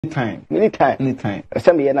Anytime.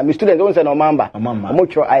 Some year na my student don't say no mamba. I'm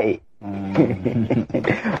not sure IA.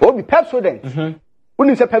 Obi PEPSODENT. When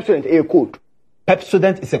you say PEPSODENT, a code.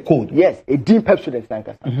 PEPSODENT is a code. Yes, a deep PEPSODENT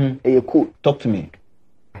a code. Talk to me.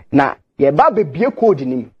 Now, your baby be a code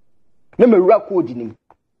in him. No me rap code in him.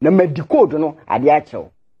 No me decode no at the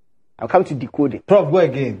actual. I'll come to decode it. Prof, go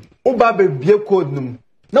again. Oh, baby be a code num.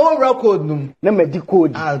 No rap code num. No me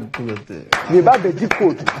decode. Ah, good. Me baby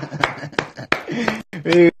decode.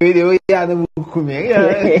 Decode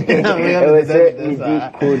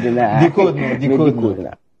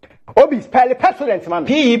now. Obi spell PEPSODENT man.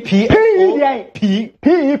 PEP.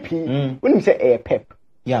 When you say pep.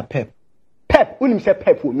 Yeah, pep. Pep. When you say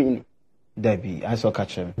pep, what mean? Debbie, I saw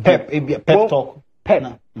catch him. Pep talk.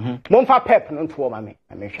 Pep. Mon fa pep no to me.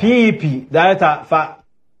 PEP. That fa.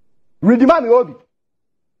 Read man Obi.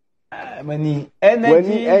 Many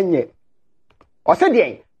energy. Or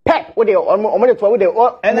say pep. What they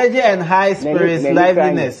energy and high spirits,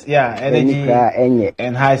 liveliness. Yeah, energy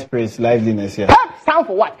and high spirits, liveliness. Yeah. Pep stand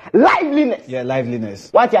for what? Liveliness. Yeah, liveliness.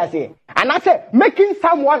 What you say? And I say making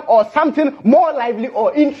someone or something more lively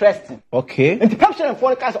or interesting. Okay. And the PEPSODENT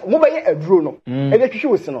forecast mobile a drone. And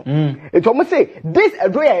it almost say this a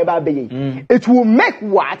drone. It will make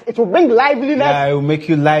what? It will bring liveliness. Yeah, it will make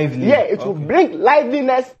you lively. Yeah, it will bring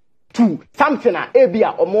liveliness to something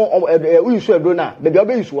abia or more we use a drone. Baby,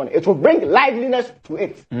 it will bring liveliness to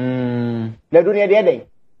it. The drone the other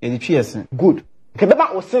good.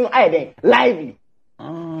 Kebaba was saying lively.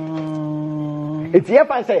 It's here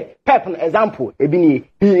I say pep an example. He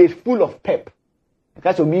is full of pep.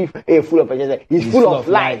 Because be full of he's full of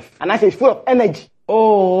life. And I say he's full of energy.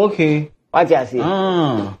 Oh, okay. What you say?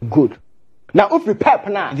 Good. Now if we pep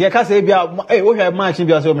now. The can say we have match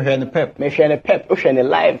be also me the pep. Me share the pep, we share the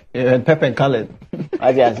live. And pep and colored.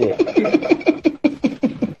 What you say?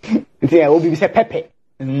 It's here we say pepe.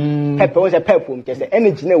 Pep was a pep just the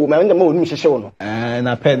energy na woman the mo show no. And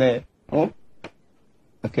a pen.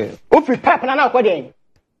 Okay. If we pep now what then?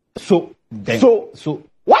 So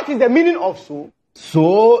what is the meaning of so?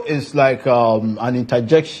 So is like an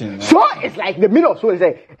interjection. So it's like the meaning of so is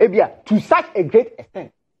to such a great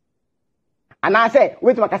extent. And I say,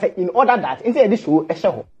 wait, like I say, in order that instead this so it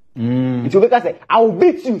will make us say, I will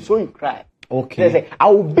beat you so you cry. Okay. They say,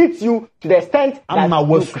 I will beat you to the extent that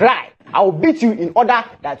you cry. I will beat you in order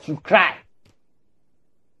that you cry.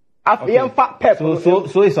 Okay.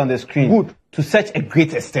 So it's on the screen. Good. To such a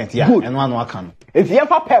great extent, yeah. Good. And one can. It's the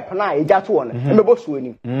empha pep now, it just one.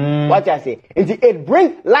 What I say? It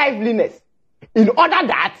brings liveliness in order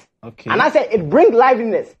that. Okay. And I say it brings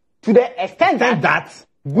liveliness to the extent that.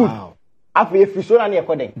 Good. Wow. After if you saw any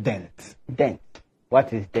according. Dent.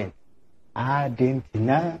 What is dent? Dent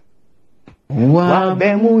na. Wa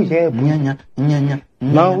bemu ye nya.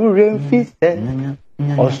 Ma ure fiste.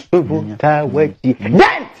 Osubu ta weji.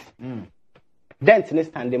 Dent. Dent in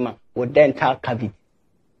standing man with dental cavity.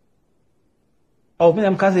 Oh, me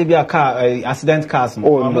am case be a car accident cars.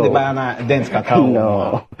 Oh no. The buy na dent kaka.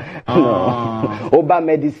 No. Oba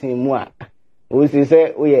medicine mo. We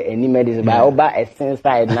say we any medicine but oba essence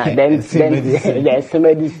side na then there's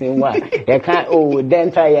medicine one. They can't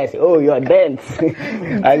dental yes. Oh your dent.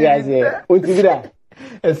 I just say what you do that?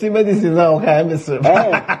 See medicine now okay me so.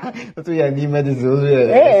 What we need medicine.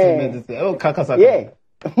 Medicine. Oh kaka. Yeah.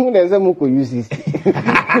 Who does them go use this?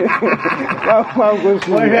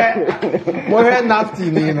 More nasty,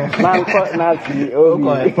 you know. Man, nasty.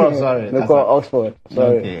 Okay, sorry. No, call Oxford.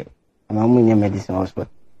 Sorry. Okay. I'm in medicine Oxford.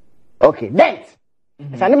 Okay, dent.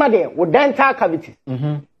 It's an there with dental cavities.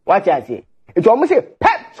 What I say? It's almost a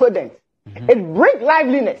PEPSODENT. It brings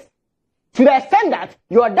liveliness to the extent that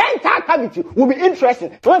your dental cavity will be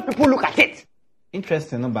interesting when people look at it.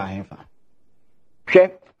 Interesting, no by him.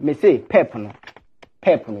 Chef, me say pep no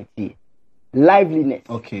liveliness.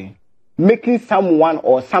 Okay. Making someone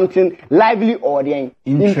or something lively or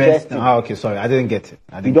interesting. Ah, okay, sorry, I didn't get it.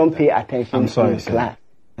 You don't pay attention. I'm sorry, in sir. Class.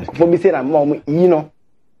 For me, say that mom, you know.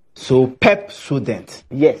 So PEPSODENT.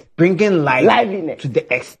 Yes. Bringing liveliness to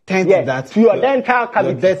the extent that to your dental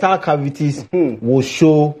cavities. Your dental cavities will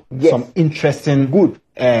show some interesting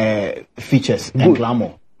features and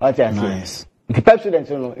glamour. What I say? Nice. The PEPSODENT,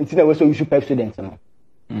 no. It's never so you should PEPSODENT, no.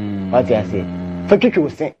 What I say? For you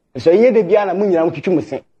say. So ye de bia na munyina mutwitwu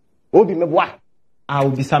musen. Obi meboa. I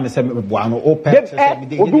will be some say meboa no o pep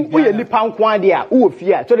obi uye nipa nko ade a wo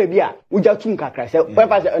fie a so de bia uja tum kakra say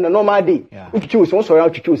papa say on a normal day utwitwu so so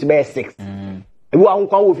utwitwu so be 6. Ebu a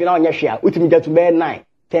nko wo fie na onye hwe a utimi ja to be 9,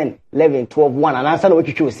 10, 11, 12, 1 and answer na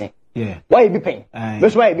utwitwu musen. Yeah. Why you be pain?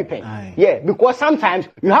 That's why you be pain. Yeah, because sometimes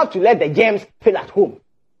you have to let the germs feel at home.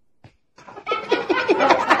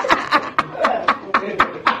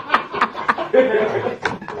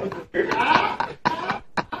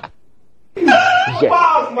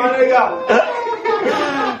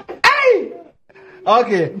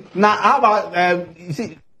 Okay, now how about you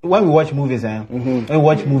see when we watch movies, when we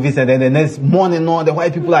watch movies and then the next morning, the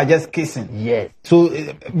white people are just kissing. Yes. So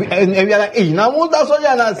and we are like, hey, now what that's what you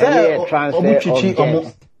are saying?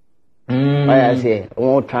 Transfer. I say,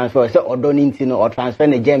 transfer. So or transfer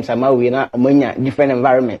the gems. Different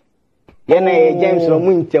environment.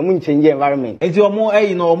 James change environment. It's your more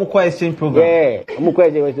exchange program. Yeah, me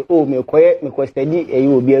study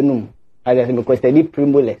will be a num. I just me study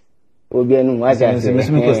primoless. Will be a num. I just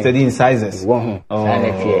me study in sizes.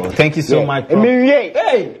 Thank you so much.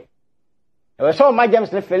 Hey, I saw my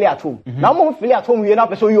James left fairly at home. Now more fairly at home. We are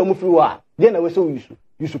not so you move. Then I was so used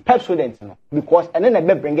to PEPSODENT, because and then I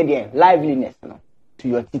bring it liveliness, to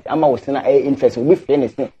your teeth. I'm always interested with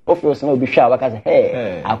fairness. Of course, no be sure. I can say,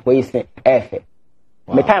 hey, I pay say,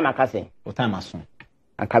 me time I can say. What time I soon?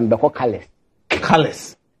 I can be called colors.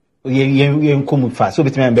 Colors. You come fast. So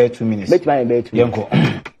between about 2 minutes. Between about 2 minutes.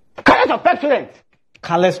 Colors of PEPSODENT.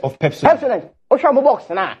 Colors of PEPSODENT. PEPSODENT. Ocean box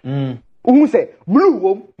na. Who say blue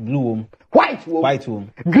wom, white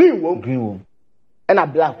wom, green wom, and a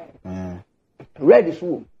black. Red is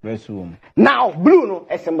wom. Now blue no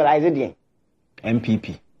symbolize it.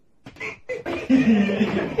 MPP.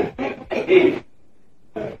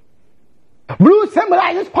 Blue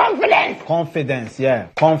symbolizes confidence. Confidence, yeah.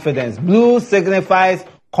 Confidence. Blue signifies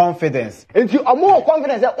confidence. If you are more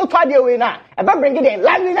confident, about bringing the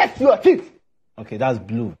liveliness to your teeth. Okay, that's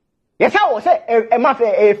blue. Yes, I will say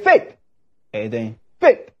a faith.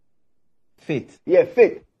 Faith. Yeah,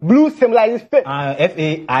 faith. Blue symbolizes faith.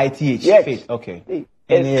 Faith. Yes. Faith. Okay.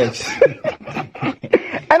 NAH.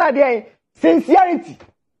 And again, sincerity.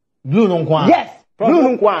 Blue no kwa. Yes. Blue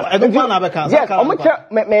no kwa. Yes.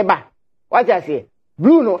 Meba. What I say?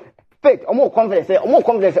 Blue no faith. More confidence. More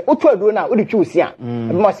confidence. Otu do na. Odi choose ya.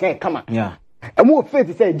 More say come. Yeah. More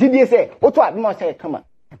faith say. GD say. Otu more say come.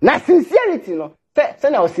 Na sincerity no. Say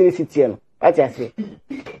na sincerity no. What I say?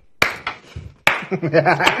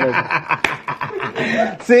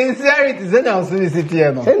 Sincerity. Say na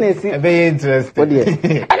sincerity no. Very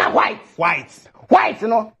interesting. And white,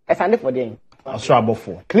 no. Stand for them. I'll struggle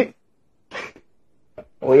for.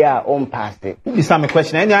 Oh yeah, on past it. You me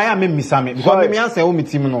question. And I am me Sammy because me answer me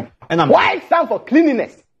team no. And I'm white stand for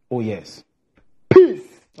cleanliness. Oh yes. Peace.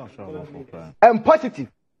 And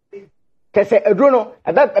positive. Kese edrono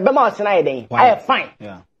ebe ma osena eden. I fine.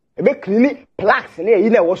 Yeah. Ebe clean plaques na yi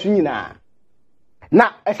na wo so nyina.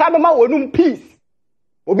 Na esa be ma wonum peace.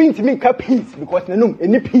 Obi ntimi ka peace because nanum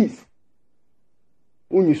any peace.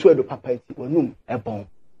 When so do papa ti wonum ebon.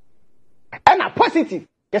 And a positive.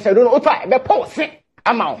 Yes, I don't know. Ofa be pause.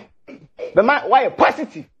 Ama. Be ma why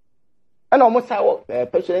positive. And almost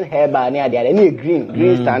PEPSODENT hairbar near there. Any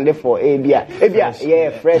green stand for abia.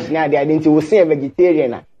 Yeah, fresh near there. Didn't you see a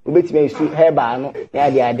vegetarian? We bet me see hairbar no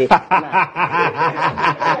near there.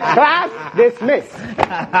 Class dismissed.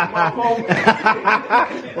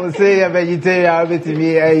 We say a vegetarian. Bet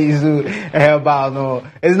me is hairbar no.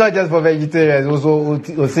 It's not just for vegetarians. Also,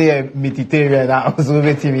 we say a meatitarian. Also,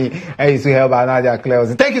 bet me is hairbar now. They are clear.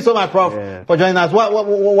 Thank you so much, Prof, for joining us.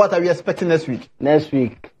 What are we expecting next week? Next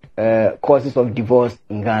week. Causes of divorce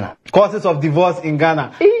in Ghana. Causes of divorce in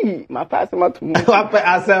Ghana. Hey, my pastor,